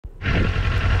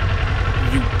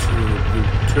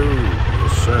YouTube.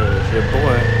 Yes, sir. It's your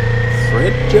boy,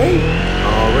 Fred J.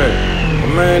 Already.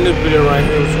 But man, this video right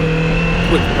here was a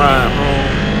quick ride home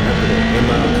after the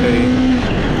MLK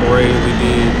parade we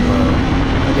did.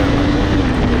 I got my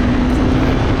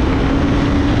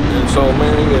and so,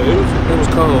 man, yeah, it was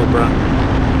cold, bro.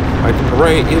 Like the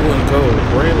parade, it wasn't cold. The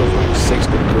parade was like 6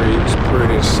 degrees,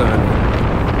 pretty sunny.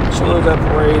 As soon as that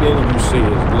parade in, you see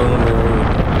it's gloomy.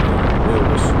 It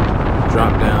was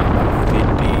dropped down about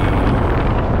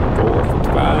 54,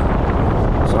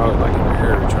 55. So I was like in a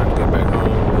hurry trying to get back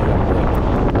home.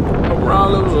 But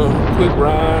overall, it was a quick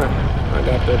ride. I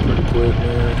got there pretty quick,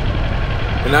 man.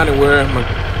 And I didn't wear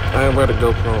the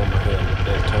GoPro on my head at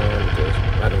that time because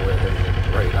I didn't wear it in the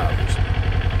parade, obviously.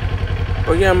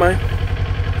 But yeah, man.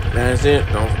 That's it.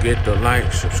 Don't forget to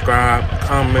like, subscribe,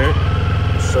 comment.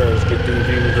 Sir, let's get these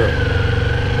views up.